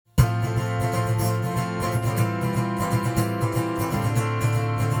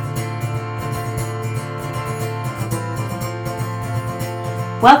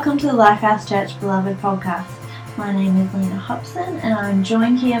Welcome to the Lifehouse Church Beloved podcast. My name is Lena Hobson and I'm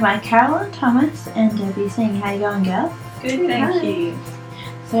joined here by Carolyn Thomas and Debbie Singh. How you going, girls? Good, thank you.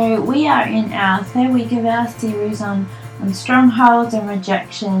 So we are in our third week of our series on strongholds and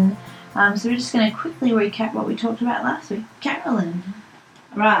rejection. So we're just going to quickly recap what we talked about last week. Carolyn.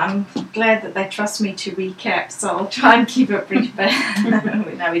 Right, I'm glad that they trust me to recap, so I'll try and keep it brief. But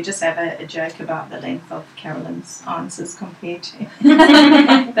no, we just have a joke about the length of Carolyn's answers compared to.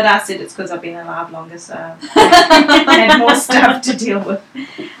 But I said it's because I've been alive longer, so I had more stuff to deal with.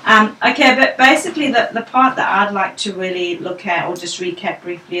 Okay, but basically the part that I'd like to really look at, or just recap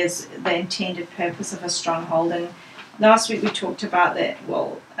briefly, is the intended purpose of a stronghold. And last week we talked about that,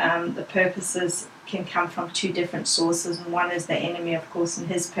 the purposes can come from two different sources, and one is the enemy, of course, and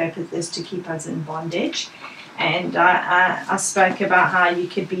his purpose is to keep us in bondage. And I spoke about how you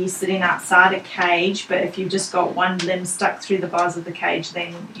could be sitting outside a cage, but if you've just got one limb stuck through the bars of the cage,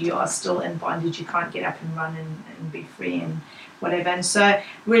 then you are still in bondage. You can't get up and run and be free and whatever. And so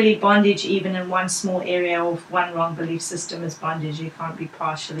really bondage, even in one small area of one wrong belief system, is bondage. You can't be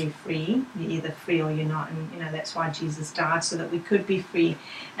partially free. You're either free or you're not. And that's why Jesus died, so that we could be free.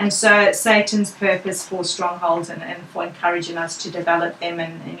 And so Satan's purpose for strongholds and for encouraging us to develop them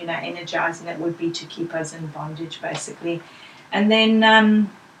and energizing it would be to keep us in bondage, basically. And then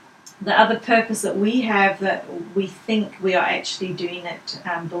the other purpose that we have, that we think we are actually doing it,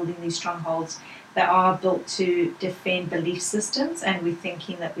 building these strongholds that are built to defend belief systems, and we're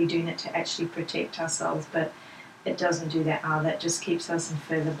thinking that we're doing it to actually protect ourselves, but it doesn't do that either. It just keeps us in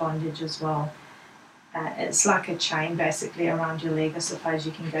further bondage as well. It's like a chain basically around your leg. I suppose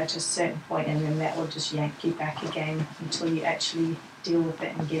you can go to a certain point and then that will just yank you back again until you actually deal with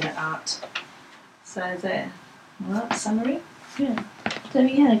it and get it out. So summary? Yeah. So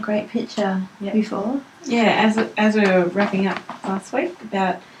you had a great picture before. Yeah, as we were wrapping up last week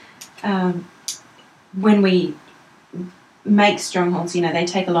about when we make strongholds, they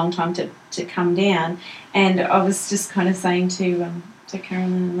take a long time to come down. And I was just kind of saying to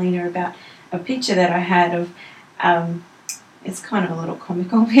Carolyn and Lena about a picture that I had of, it's kind of a little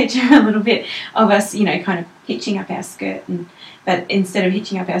comical picture, a little bit of us, kind of hitching up our skirt. But instead of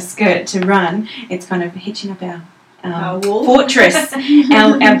hitching up our skirt to run, it's kind of hitching up our fortress,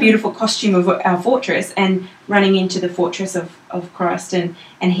 our beautiful costume of our fortress, and running into the fortress of Christ and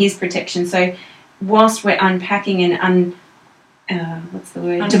his protection. So whilst we're unpacking and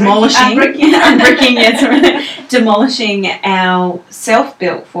demolishing, demolishing our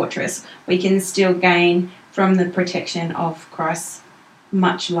self-built fortress, we can still gain from the protection of Christ's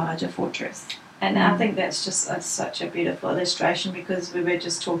much larger fortress. And I think that's just such a beautiful illustration, because we were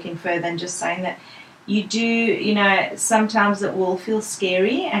just talking further and just saying that you do, sometimes it will feel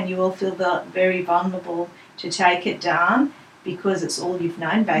scary and you will feel very vulnerable to take it down, because it's all you've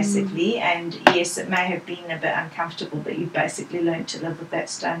known basically. And yes, it may have been a bit uncomfortable, but you've basically learned to live with that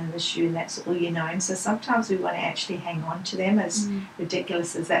stone in the shoe, and that's all you know. And so sometimes we want to actually hang on to them, as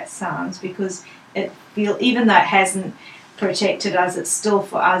ridiculous as that sounds, because even though it hasn't protected us, it's still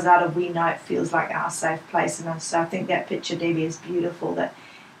for us we know it feels like our safe place. And so I think that picture, Debbie, is beautiful, that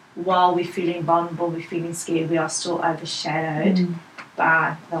while we're feeling vulnerable, we're feeling scared, we are still overshadowed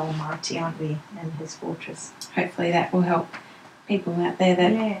by the Almighty, aren't we, and his fortress. Hopefully that will help people out there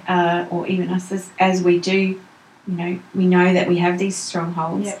that, or even us, as we do, we know that we have these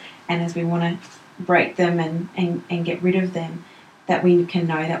strongholds, and as we want to break them and get rid of them, that we can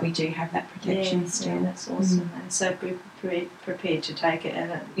know that we do have that protection still. Yeah, that's awesome. And so be prepared to take it,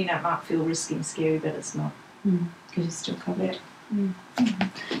 and it might feel risky and scary, but it's not, because you're still covered.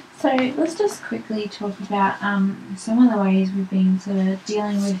 So let's just quickly talk about some of the ways we've been sort of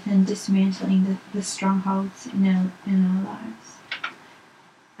dealing with and dismantling the strongholds in our lives.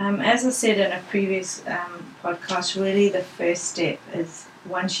 As I said in a previous podcast, really the first step is,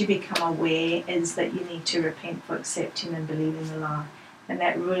 once you become aware, is that you need to repent for accepting and believing the lie. And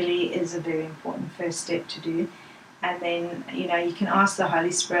that really is a very important first step to do. And then, you can ask the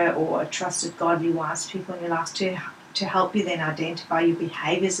Holy Spirit or a trusted, godly, wise people in your life to help you then identify your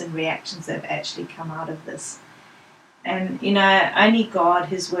behaviours and reactions that have actually come out of this. And, only God,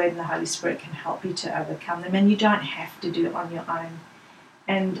 his word and the Holy Spirit can help you to overcome them, and you don't have to do it on your own.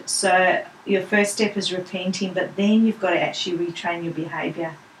 And so your first step is repenting, but then you've got to actually retrain your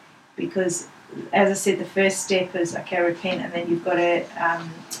behaviour, because, as I said, the first step is, repent, and then you've got to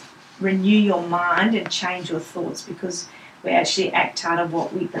renew your mind and change your thoughts, because we actually act out of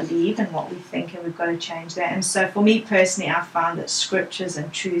what we believe and what we think, and we've got to change that. And so for me personally, I found that scriptures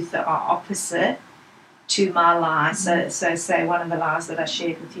and truth are opposite to my lie. So say one of the lies that I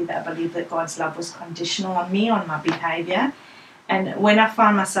shared with you, that I believe that God's love was conditional on me, on my behaviour. And when I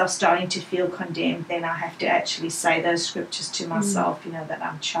find myself starting to feel condemned, then I have to actually say those scriptures to myself, that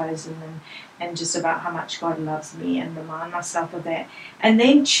I'm chosen, and just about how much God loves me, and remind myself of that. And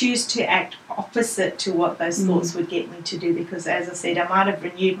then choose to act opposite to what those thoughts would get me to do, because as I said, I might have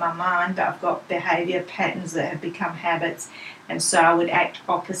renewed my mind, but I've got behaviour patterns that have become habits, and so I would act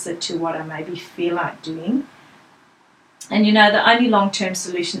opposite to what I maybe feel like doing. And the only long-term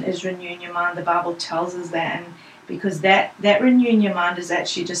solution is renewing your mind. The Bible tells us that, and because that renewing your mind is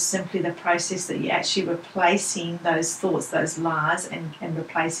actually just simply the process that you're actually replacing those thoughts, those lies, and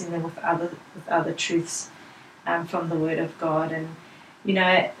replacing them with other truths from the Word of God. And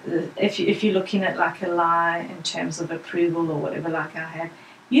if you're looking at like a lie in terms of approval or whatever, like I have,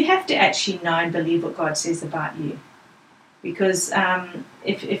 you have to actually know and believe what God says about you. Because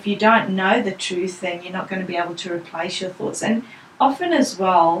if you don't know the truth, then you're not going to be able to replace your thoughts. And often as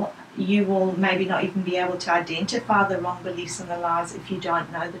well, you will maybe not even be able to identify the wrong beliefs and the lies if you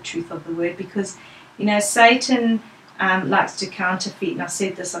don't know the truth of the Word. Because, Satan likes to counterfeit, and I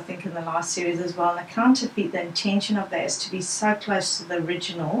said this, I think, in the last series as well, and the counterfeit, the intention of that is to be so close to the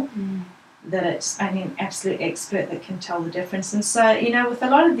original that it's only an absolute expert that can tell the difference. And so, with a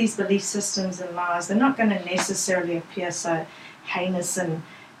lot of these belief systems and lies, they're not going to necessarily appear so heinous and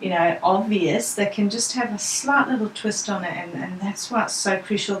obvious. They can just have a slight little twist on it, and that's why it's so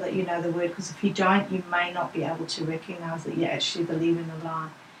crucial that you know the Word, because if you don't, you may not be able to recognize that you actually believe in a lie.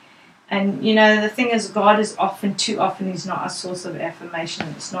 And the thing is, God is too often He's not a source of affirmation,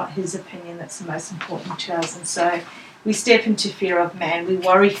 and it's not His opinion that's the most important to us. And so we step into fear of man. We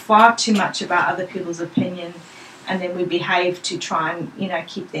worry far too much about other people's opinion, and then we behave to try and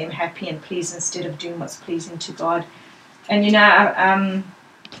keep them happy and pleased instead of doing what's pleasing to God. And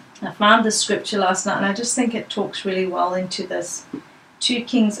I found this scripture last night, and I just think it talks really well into this. 2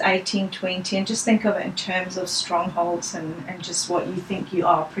 Kings 18:20, and just think of it in terms of strongholds and just what you think you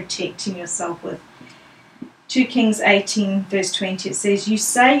are protecting yourself with. 2 Kings 18 verse 20, it says, "You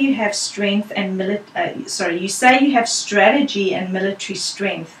say you have strength and you say you have strategy and military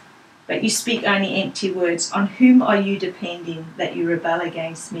strength, but you speak only empty words. On whom are you depending that you rebel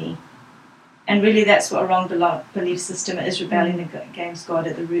against me?" And really, that's what a wrong belief system is, rebelling against God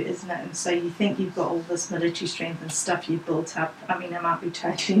at the root, isn't it? And so you think you've got all this military strength and stuff you've built up. I mean, I might be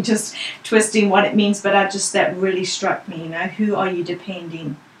totally just twisting what it means, but that really struck me, who are you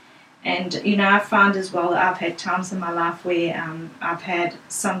depending? And, I found as well that I've had times in my life where I've had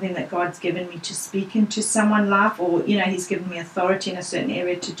something that God's given me to speak into someone's life, or, He's given me authority in a certain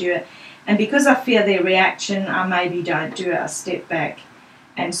area to do it. And because I fear their reaction, I maybe don't do it, I step back.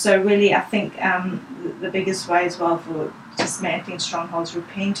 And so really, I think the biggest way as well for dismantling strongholds,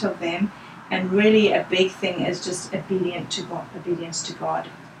 repent of them, and really a big thing is just obedience to God.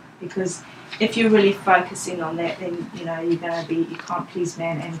 Because if you're really focusing on that, then you can't please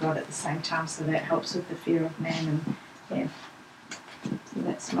man and God at the same time. So that helps with the fear of man, and so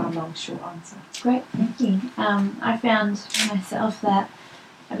that's my long short answer. Great, thank you. I found myself that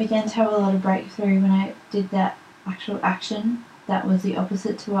I began to have a lot of breakthrough when I did that actual action. That was the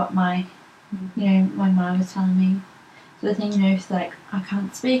opposite to what my mind was telling me. So the thing, it's like, I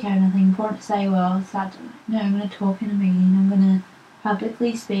can't speak, I have nothing important to say. Well, I started to, I'm going to talk in a meeting, I'm going to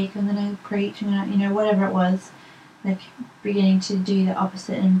publicly speak, I'm going to preach, I'm going to, whatever it was. Like, beginning to do the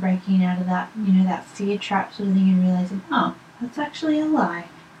opposite and breaking out of that, that fear trap sort of thing, and realizing, oh, that's actually a lie.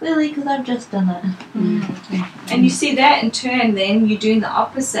 Clearly, because I've just done it. And you see that in turn, then you're doing the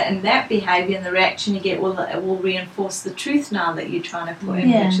opposite, and that behaviour and the reaction you get it will reinforce the truth now that you're trying to put in,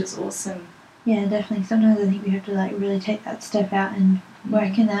 which is awesome. Yeah, definitely. Sometimes I think we have to really take that step out and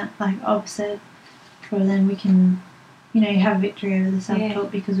work in that opposite, for then we can, have victory over the self-talk,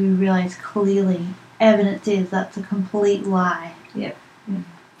 because we realise clearly evidence is that's a complete lie. Yep.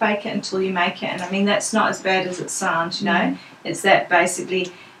 Fake it until you make it, and I mean that's not as bad as it sounds. It's that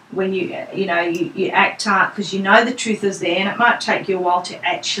basically. When you act out because the truth is there, and it might take you a while to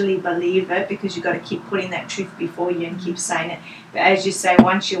actually believe it, because you've got to keep putting that truth before you and keep saying it. But as you say,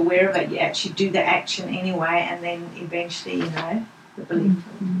 once you're aware of it, you actually do the action anyway, and then eventually, the belief.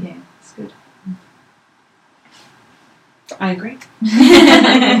 Yeah, it's good. I agree.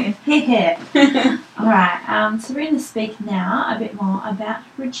 Yeah. All right. So we're going to speak now a bit more about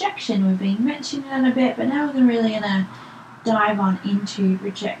rejection. We've been mentioning it a bit, but now we're really going to dive on into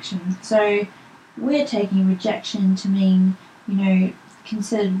rejection. So we're taking rejection to mean,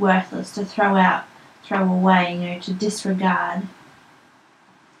 considered worthless, to throw away, to disregard.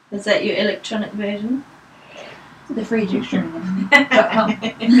 Is that your electronic version? The free dictionary. No,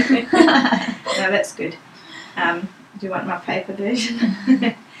 that's good. Do you want my paper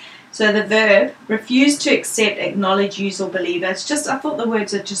version? So the verb, refuse to accept, acknowledge, use or believe. It's just, I thought the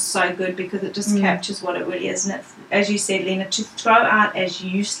words are just so good because it just captures what it really is. And it's, as you said, Lena, to throw out as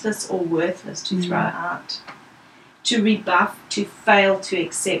useless or worthless, to throw out. To rebuff, to fail to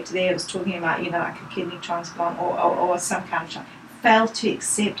accept. There it was talking about, like a kidney transplant or some kind of transplant. Fail to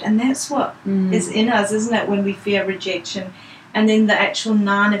accept. And that's what is in us, isn't it, when we fear rejection. And then the actual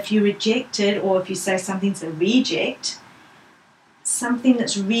noun, if you reject it, or if you say something's a reject, something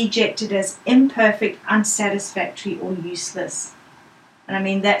that's rejected as imperfect, unsatisfactory, or useless. And I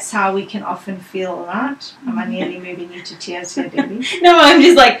mean, that's how we can often feel, right? Am I nearly moving you to tears here, Debbie? No, I'm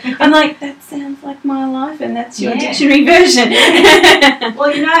like, that sounds like my life, and that's your dictionary version.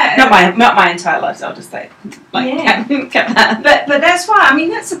 Well, not my entire life, so I'll just say, cap that. But that's why, I mean,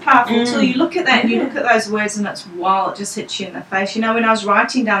 that's a powerful tool. You look at that and you look at those words and it's, wow, it just hits you in the face. When I was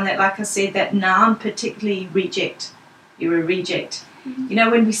writing down that, like I said, that noun, particularly reject, you're a reject.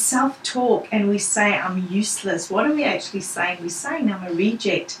 When we self-talk and we say, I'm useless, what are we actually saying? We're saying, I'm a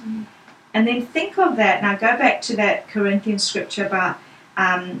reject. And then think of that. Now go back to that Corinthian scripture about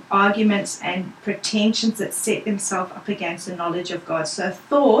arguments and pretensions that set themselves up against the knowledge of God. So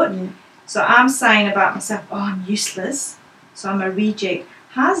thought, so I'm saying about myself, oh, I'm useless, so I'm a reject.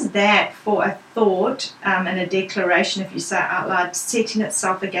 How's that for a thought and a declaration, if you say it out loud, setting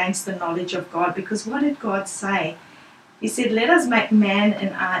itself against the knowledge of God? Because what did God say? He said, let us make man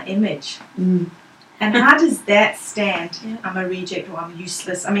in our image. And how does that stand? I'm a reject or I'm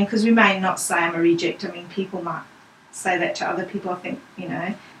useless. I mean, because we may not say I'm a reject. I mean, people might say that to other people. I think,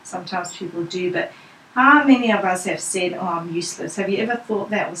 sometimes people do. But how many of us have said, oh, I'm useless? Have you ever thought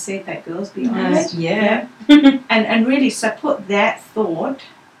that or said that, girls? Be honest. Yeah. And really, so put that thought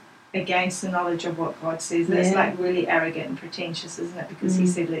against the knowledge of what God says. That's like really arrogant and pretentious, isn't it? Because he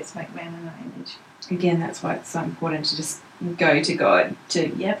said, let's make man in our image. Again, that's why it's so important to just go to God,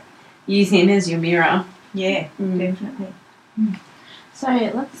 to use him as your mirror. Yeah, definitely. So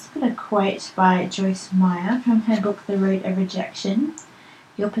let's put a quote by Joyce Meyer from her book The Root of Rejection.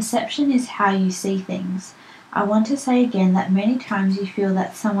 Your perception is how you see things. I want to say again that many times you feel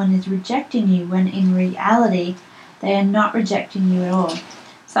that someone is rejecting you when in reality they are not rejecting you at all.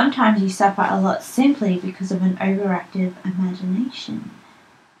 Sometimes you suffer a lot simply because of an overactive imagination.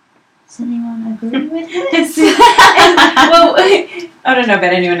 Does anyone agree with this? Well, I don't know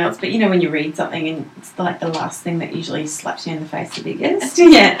about anyone else, but when you read something and it's like the last thing that usually slaps you in the face the biggest.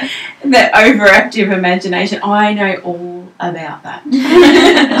 Yeah. The overactive imagination. I know all about that.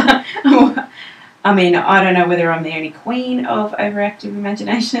 I mean, I don't know whether I'm the only queen of overactive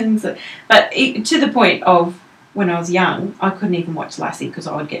imaginations, but to the point of when I was young, I couldn't even watch Lassie because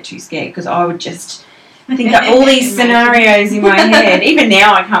I would get too scared because I would just think up all these scenarios in my head. Even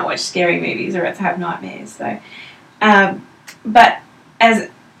now I can't watch scary movies or else I have nightmares. So, but as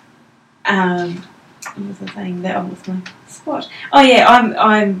what was I saying? That was my spot. Oh yeah,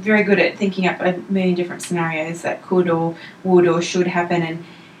 I'm very good at thinking up a million different scenarios that could or would or should happen,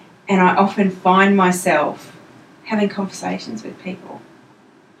 and I often find myself having conversations with people.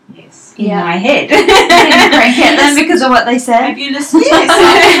 Yes, in my head. Get them because of what they said. Have you listened to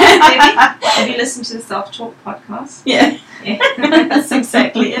Have you listened to the Self-Talk podcast? Yeah. That's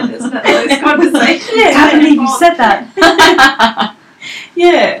exactly it, isn't it? Those conversations. I can't believe you said that.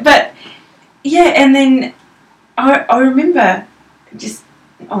 And then I remember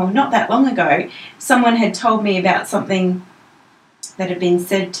not that long ago, someone had told me about something that had been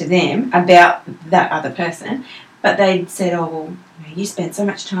said to them about that other person, but they'd said, oh, well, you spent so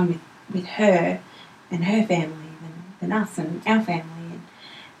much time with her and her family than us and our family.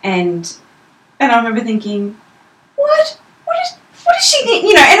 And I remember thinking, what is she think?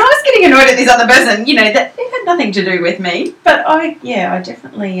 And I was getting annoyed at this other person, that it had nothing to do with me. But I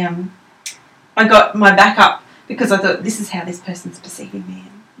definitely, I got my back up because I thought, this is how this person's perceiving me.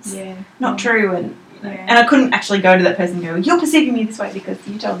 And it's not true. And, and I couldn't actually go to that person and go, you're perceiving me this way because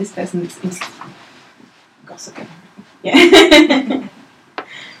you told this person this gossiping. Yeah.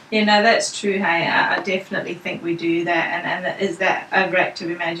 Yeah, no, that's true, hey. I definitely think we do that, and it is that overactive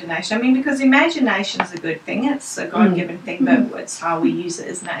imagination. I mean, because imagination is a good thing. It's a God-given thing, but it's how we use it,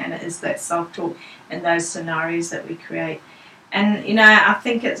 isn't it? And it is that self-talk and those scenarios that we create. And, I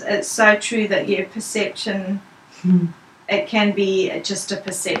think it's so true that your perception, it can be just a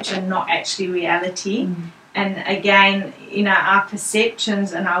perception, not actually reality. And again, our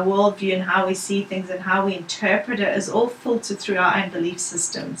perceptions and our worldview and how we see things and how we interpret it is all filtered through our own belief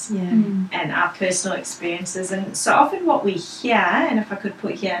systems and our personal experiences. And so often what we hear, and if I could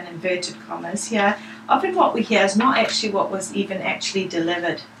put here in inverted commas here, often what we hear is not actually what was even actually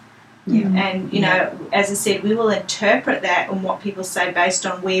delivered. Yeah. And, you know, as I said, we will interpret that and what people say based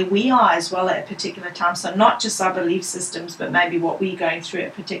on where we are as well at a particular time. So not just our belief systems, but maybe what we're going through at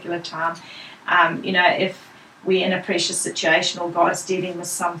a particular time. You know, if we're in a precious situation or God's dealing with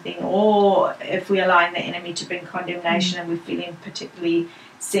something, or if we're allowing the enemy to bring condemnation and we're feeling particularly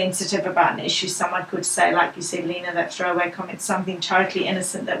sensitive about an issue, someone could say, like you said, Lena, that throwaway comment, something totally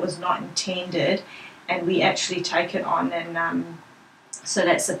innocent that was not intended, and we actually take it on. And so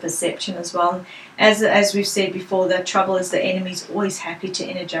that's a perception as well. As we've said before, the trouble is the enemy's always happy to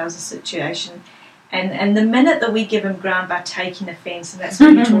energize a situation. And the minute that we give him ground by taking offense, and that's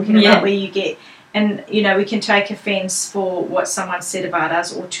what you're talking about, where you get, and you know, we can take offense for what someone said about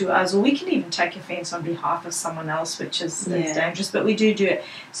us or to us, or we can even take offense on behalf of someone else, which is dangerous, but we do it.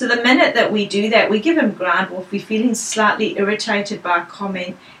 So the minute that we do that, we give him ground, or if we're feeling slightly irritated by a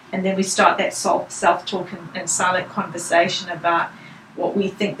comment, and then we start that self-talk and silent conversation about what we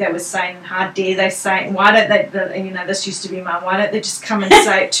think they were saying, and how dare they say it, and why don't they, you know, this used to be mine, why don't they just come and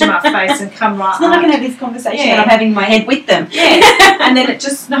say it to my face and come right So then I can have this conversation that I'm having in my head with them. And then it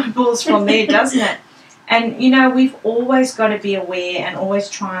just snowballs from there, doesn't it? And, you know, we've always got to be aware and always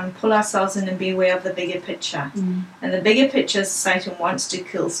try and pull ourselves in and be aware of the bigger picture. And the bigger picture is Satan wants to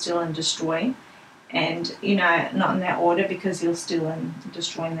kill, steal and destroy. And, you know, not in that order, because he'll steal and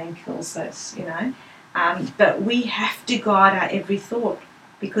destroy and then kill, so it's, you know. But we have to guard our every thought,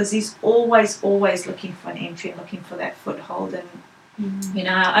 because he's always looking for an entry and looking for that foothold. And, you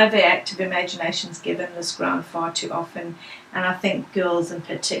know, our overactive imagination's given this ground far too often. And I think girls in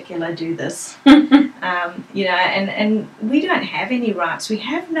particular do this. You know, and we don't have any rights. We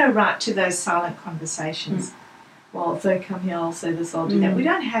have no right to those silent conversations. Well, if they come here, I'll say this, I'll do that. We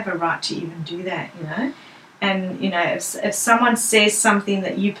don't have a right to even do that, you know. And, you know, if someone says something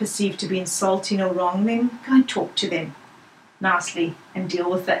that you perceive to be insulting or wrong, then go and talk to them nicely and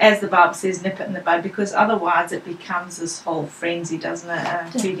deal with it. As the Bible says, nip it in the bud, because otherwise it becomes this whole frenzy, doesn't it?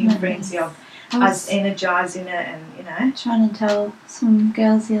 A feeding frenzy of us energizing it, and, you know. Trying to tell some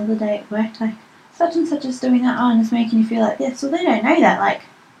girls the other day at work, like, such and such is doing that, and it's making you feel like this. Well, they don't know that. Like,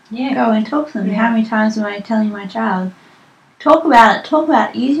 go and talk to them. How many times am I telling my child, talk about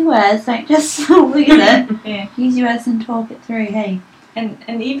it, use your words, don't just look at it. Use your words and talk it through, hey.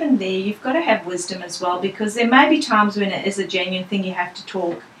 And even there, you've got to have wisdom as well, because there may be times when it is a genuine thing you have to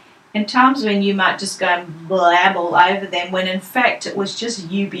talk, and times when you might just go and blabble over them, when in fact it was just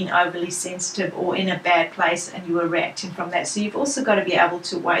you being overly sensitive or in a bad place and you were reacting from that. So you've also got to be able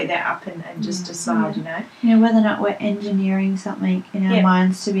to weigh that up and just decide, you know. You know, whether or not we're engineering something in our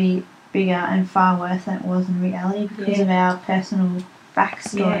minds to be bigger and far worse than it was in reality because of our personal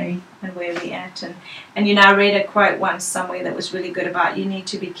backstory and where we're at. And you know, I read a quote once somewhere that was really good about, you need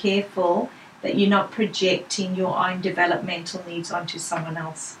to be careful that you're not projecting your own developmental needs onto someone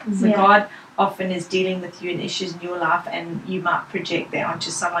else. So God often is dealing with you in issues in your life, and you might project that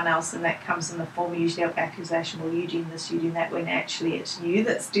onto someone else, and that comes in the form usually of accusation, well, you doing this, you doing that, when actually it's you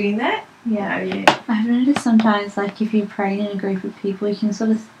that's doing that. I've noticed sometimes, like, if you pray in a group of people, you can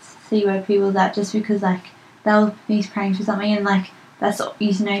sort of see where people's at, just because, like, they'll be praying for something and, like, that's,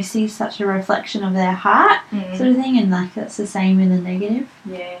 you know, see such a reflection of their heart sort of thing, and, like, that's the same in the negative.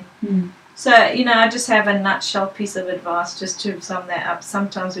 So, you know, I just have a nutshell piece of advice just to sum that up.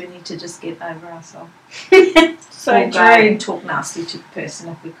 Sometimes we need to just get over ourselves. So go and talk nasty to the person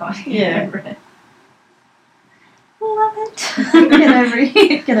if we can't get over it. Love it.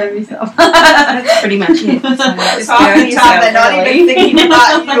 Get over yourself. That's pretty much it. So it's half the time they're not even thinking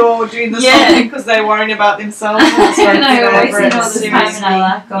about you or doing the something because they're worrying about themselves. Wasting all this time in our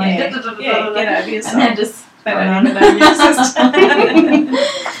life going, get over yourself. And then just they don't even know your system.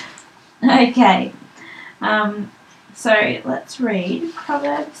 Okay. So let's read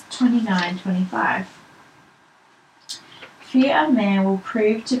Proverbs 29:25. Fear of man will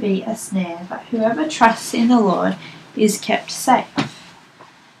prove to be a snare, but whoever trusts in the Lord is kept safe.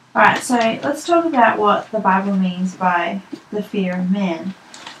 Alright, so let's talk about what the Bible means by the fear of man.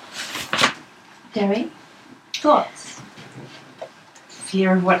 Debbie, thoughts?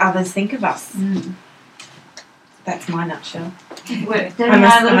 Fear of what others think of us. That's my nutshell. I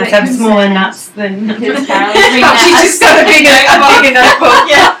must have smaller nuts than because She's just got a bigger notebook.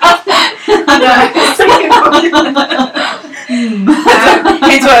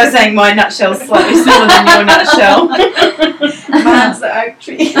 Hence why I was saying my nutshell's slightly smaller than your nutshell. Mine's the oak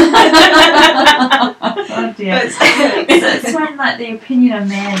tree. Oh dear. So it's when like the opinion of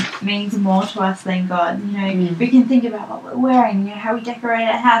man means more to us than God. You know, we can think about what we're wearing, you know, how we decorate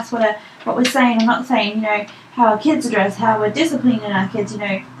our house, what we're saying or not saying, you know, how our kids are dressed, how we're disciplining our kids, you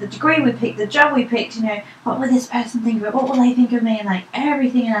know, the degree we picked, the job we picked, you know, what will this person think of it, what will they think of me, and like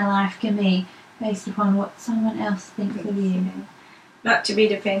everything in our life can be based upon what someone else thinks of you. Not to be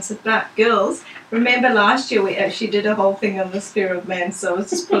defensive, but girls, remember last year we actually did a whole thing on the sphere of man, so I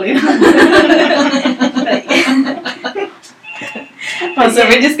was just pulling up. Oh, so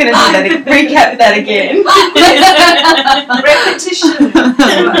we're just going to do that, recap that again. Repetition is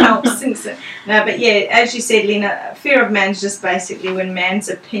what helps. No, but yeah, as you said, Lena, fear of man is just basically when man's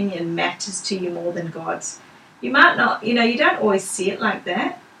opinion matters to you more than God's. You might not, you know, you don't always see it like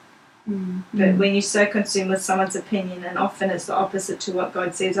that. But when you're so consumed with someone's opinion, and often it's the opposite to what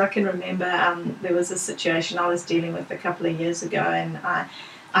God says. I can remember there was a situation I was dealing with a couple of years ago, and I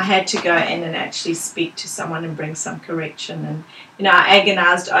had to go in and actually speak to someone and bring some correction. And, you know, I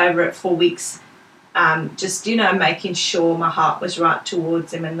agonized over it for weeks, just, you know, making sure my heart was right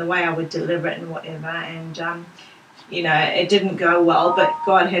towards him and the way I would deliver it and whatever. And, you know, it didn't go well, but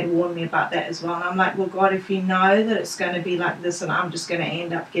God had warned me about that as well. And I'm like, well, God, if you know that it's going to be like this and I'm just going to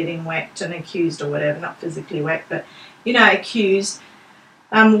end up getting whacked and accused or whatever, not physically whacked, but, you know, accused,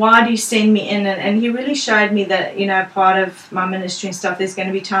 why do you send me in? And he really showed me that, you know, part of my ministry and stuff, there's going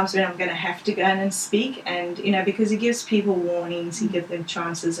to be times when I'm going to have to go in and speak. And, you know, because he gives people warnings, he gives them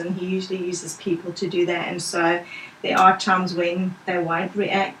chances, and he usually uses people to do that. And so there are times when they won't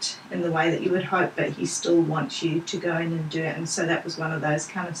react in the way that you would hope, but he still wants you to go in and do it. And so that was one of those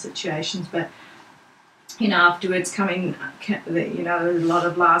kind of situations. But, you know, afterwards coming, you know, a lot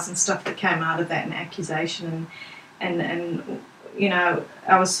of lies and stuff that came out of that, and accusation, and you know,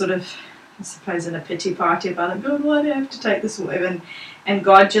 I was sort of, I suppose, in a pity party about it. God, why do I have to take this or whatever? And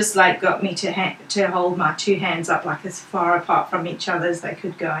God just like got me to hold my two hands up like as far apart from each other as they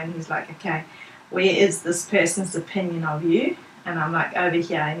could go. And he's like, okay, where is this person's opinion of you? And I'm like, over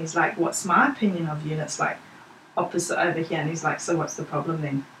here. And he's like, what's my opinion of you? And it's like opposite over here. And he's like, so what's the problem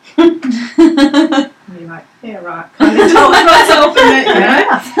then? And you're like, yeah, right. Kind of told myself in it, you know.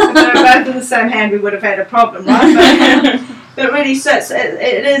 If we were both in the same hand, we would have had a problem, right? But really, so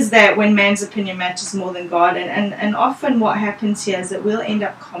it is that when man's opinion matters more than God, and often what happens here is that we'll end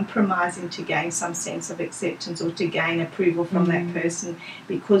up compromising to gain some sense of acceptance or to gain approval from that person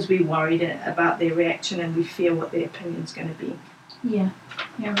because we're worried about their reaction and we fear what their opinion's going to be. Yeah,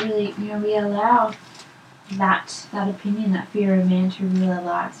 really, you know, we allow that opinion, that fear of man to rule our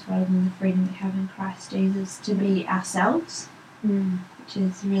lives rather than the freedom we have in Christ Jesus to be ourselves, which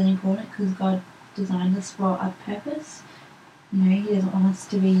is really important because God designed us for a purpose. You know, he doesn't want us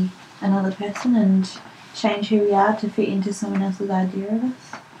to be another person and change who we are to fit into someone else's idea of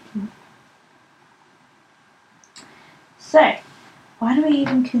us. So, why do we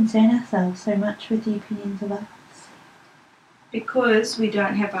even concern ourselves so much with the opinions of others? Because we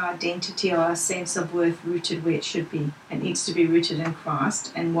don't have our identity or our sense of worth rooted where it should be. It needs to be rooted in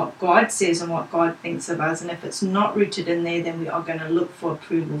Christ and what God says and what God thinks of us. And if it's not rooted in there, then we are going to look for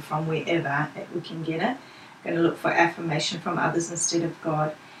approval from wherever we can get it. Going to look for affirmation from others instead of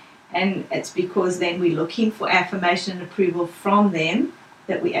God. And it's because then we're looking for affirmation and approval from them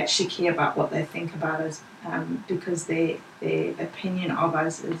that we actually care about what they think about us, because their opinion of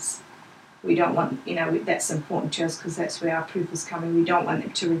us is, we don't want, you know, that's important to us because that's where our approval is coming. We don't want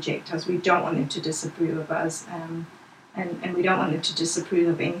them to reject us. We don't want them to disapprove of us, and we don't want them to disapprove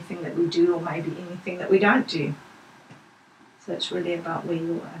of anything that we do or maybe anything that we don't do. So it's really about where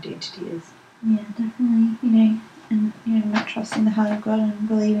your identity is. Yeah, definitely. You know, and you know, not trusting the heart of God and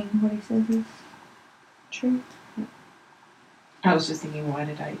believing what he says is true. I was just thinking, why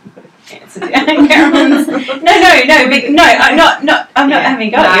did I even put an answer down, Carolyn's? No, I'm not having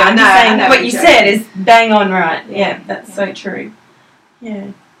a go at you. I'm just saying what you said is bang on right. Yeah, that's so true.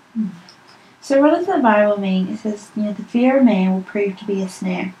 Yeah. So what does the Bible mean? It says, you know, the fear of man will prove to be a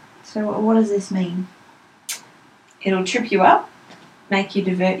snare. So what does this mean? It'll trip you up, make you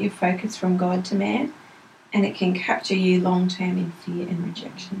divert your focus from God to man, and it can capture you long term in fear and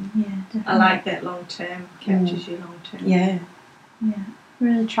rejection. Yeah, definitely. I like that long term, captures you long term. Yeah. Yeah. It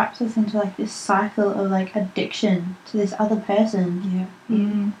really traps us into like this cycle of like addiction to this other person.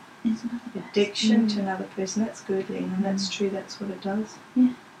 Yeah. It's another person. Addiction to another person, that's good, Lena, and that's true, that's what it does.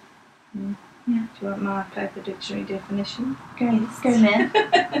 Yeah. Yeah. Yeah. Do you want my paper dictionary definition? Go man.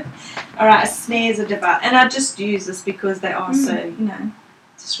 Alright, a snare is a device, and I just use this because they are so, you know,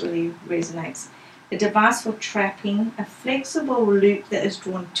 it just really resonates. A device for trapping, a flexible loop that is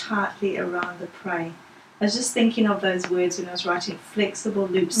drawn tightly around the prey. I was just thinking of those words when I was writing flexible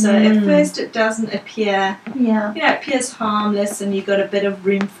loop. So at first it doesn't appear, Yeah. it appears harmless and you've got a bit of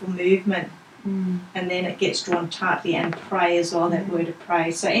room for movement. And then it gets drawn tightly, and prey as well, that word of prey.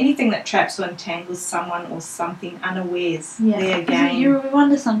 So anything that traps or entangles someone or something unawares, there again. You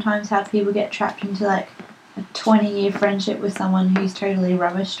wonder sometimes how people get trapped into like a 20-year friendship with someone who's totally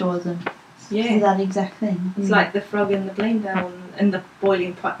rubbish towards them. Yeah. Do that exact thing. It's like the frog in the blender, in the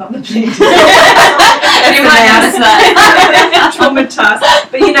boiling pot, not the blender.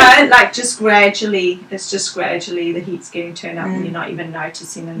 Traumatized. But you know, like just gradually, the heat's getting turned up and you're not even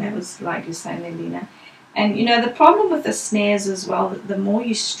noticing, and that was like you're saying there, Lena. And you know, the problem with the snares as well, the more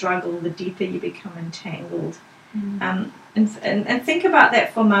you struggle, the deeper you become entangled. And think about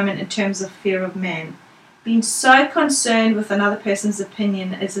that for a moment in terms of fear of man. Being so concerned with another person's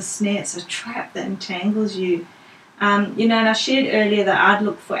opinion is a snare, it's a trap that entangles you. You know, and I shared earlier that I'd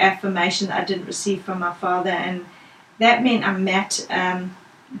look for affirmation that I didn't receive from my father, and that meant I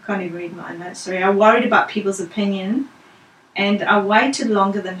can't even read my notes, sorry. I worried about people's opinion, and I waited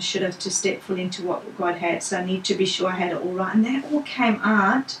longer than I should have to step fully into what God had, so I need to be sure I had it all right. And that all came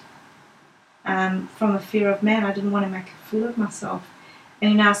out from a fear of man. I didn't want to make a fool of myself.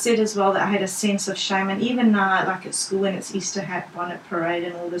 And you know, I said as well that I had a sense of shame, and even now, like at school when it's Easter hat, bonnet parade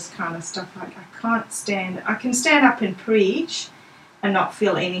and all this kind of stuff, like I can stand up and preach and not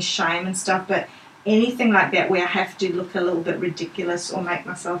feel any shame and stuff, but anything like that where I have to look a little bit ridiculous or make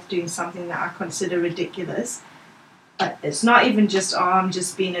myself doing something that I consider ridiculous, but it's not even just, I'm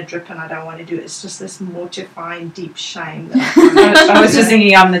just being a drip and I don't want to do it. It's just this mortifying, deep shame. That I was just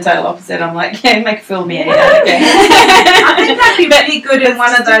thinking I'm the total opposite. I'm like, yeah, make a fool of me. Okay. I think that'd be really good in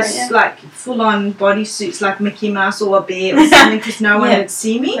one of those like full-on bodysuits, like Mickey Mouse or a bear or something, because no one would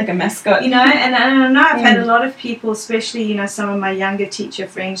see me. Like a mascot. You know, and I know I've had a lot of people, especially, you know, some of my younger teacher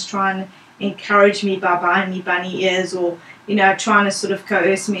friends try and encourage me by buying me bunny ears or, you know, trying to sort of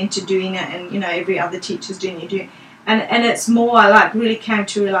coerce me into doing it, and, you know, every other teacher's doing it. And it's more, I like really came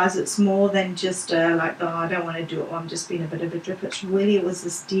to realise it's more than just like, oh, I don't want to do it, or I'm just being a bit of a drip. It was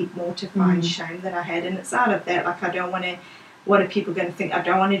this deep mortifying shame that I had, and it's out of that, like, I don't want to, what are people going to think? I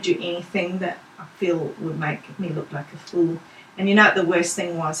don't want to do anything that I feel would make me look like a fool. And you know what the worst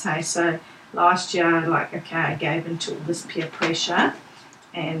thing was, hey, so last year, like, okay, I gave into all this peer pressure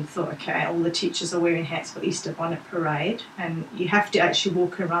and thought, okay, all the teachers are wearing hats for Easter bonnet parade, and you have to actually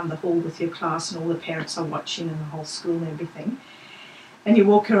walk around the hall with your class, and all the parents are watching, and the whole school and everything. And you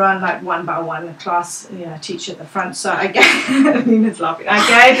walk around like one by one, the class, you know, teacher at the front. So I gave, Nina's laughing. I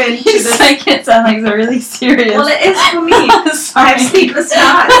gave in to this. Make it sound like it's really serious. Well, it is for me. I have sleepless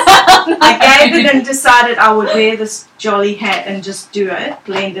nights. I gave it and decided I would wear this jolly hat and just do it,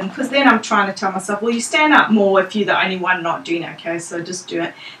 blend in, because then I'm trying to tell myself, well, you stand up more if you're the only one not doing it, okay, so just do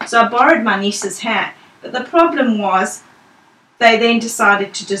it. So I borrowed my niece's hat, but the problem was they then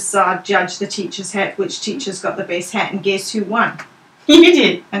decided to judge the teacher's hat, which teacher's got the best hat, and guess who won? You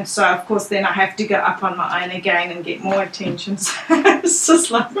did. And so, of course, then I have to go up on my own again and get more attention. So it's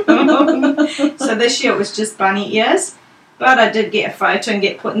just like, so this year it was just bunny ears, but I did get a photo and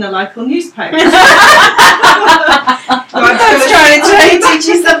get put in the local newspaper. I was trying to teach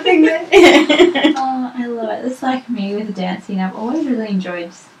you something there. Oh, I love it. It's like me with dancing. I've always really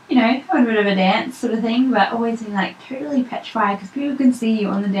enjoyed, you know, having a bit of a dance sort of thing, but always been like totally petrified because people can see you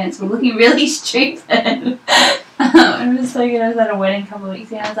on the dance floor looking really stupid. It was so good. I was at a wedding a couple of weeks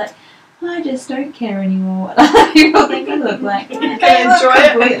ago, and I was like, I just don't care anymore what other people think I look like. You can enjoy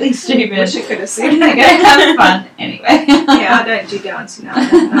it. Completely stupid. Wish you could have seen Go it. have fun anyway. Yeah, I don't do dancing now.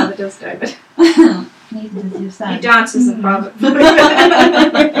 Neither does David. Neither does your son. He dances in private.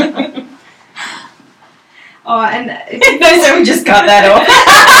 Oh, and No, so we just cut that off.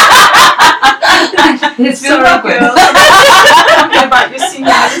 It's sorry, awkward. girls. About your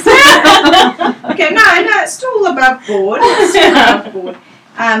seniors. Okay, no, it's still above board. It's still above board.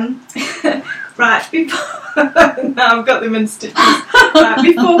 Right, before no, I've got them in stitches. Right,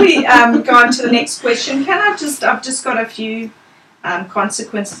 before we go on to the next question, I've just got a few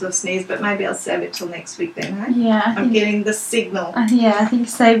consequences of sneeze, but maybe I'll save it till next week then, huh? Yeah, I'm getting the signal. Yeah, I think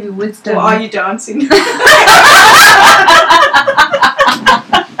save your wisdom. Or are you dancing?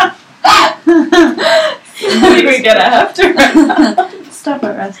 I think we're gonna have to. Stop it,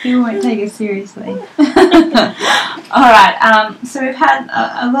 Russ. People won't take it seriously. Alright, so we've had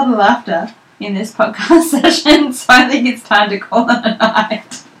a lot of laughter in this podcast session, so I think it's time to call it a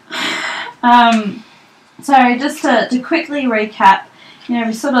night. So just to quickly recap, you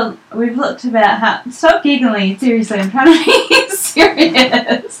know, we've looked about how, stop giggling, seriously, I'm trying to be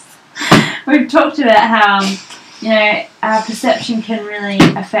serious. We've talked about how, you know, our perception can really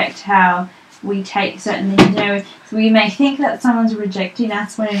affect how we take certain things. So we may think that someone's rejecting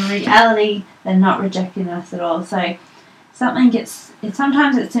us when in reality they're not rejecting us at all. So sometimes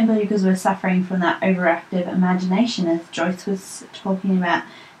it's simply because we're suffering from that overactive imagination, as Joyce was talking about.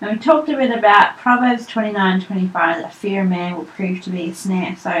 And we talked a bit about Proverbs 29:25, that fear of man will prove to be a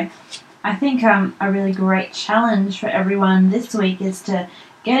snare. So I think a really great challenge for everyone this week is to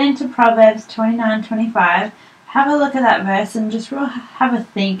get into Proverbs 29:25, have a look at that verse, and just have a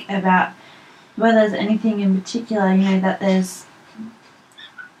think about whether there's anything in particular, that there's...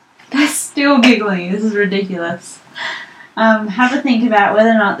 They're still giggling, this is ridiculous. Have a think about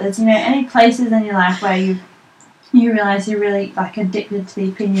whether or not there's, any places in your life where you realise you're really, addicted to the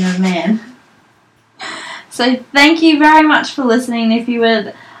opinion of man. So thank you very much for listening. If you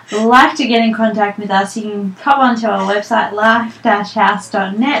would like to get in contact with us, you can pop onto our website,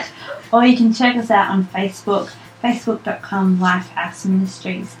 life-house.net, or you can check us out on Facebook, facebook.com/Lifehouse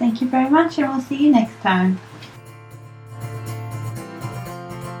Ministries. Thank you very much, and we'll see you next time.